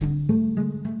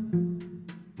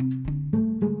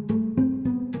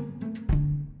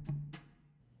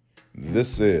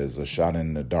This is a shot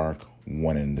in the dark,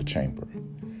 one in the chamber.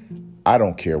 I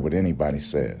don't care what anybody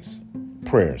says.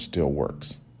 Prayer still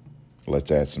works. Let's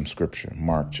add some scripture.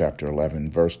 Mark chapter 11,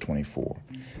 verse 24.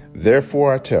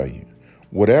 Therefore I tell you,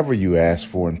 whatever you ask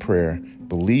for in prayer,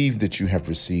 believe that you have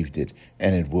received it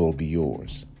and it will be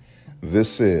yours.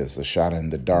 This is a shot in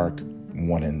the dark,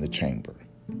 one in the chamber.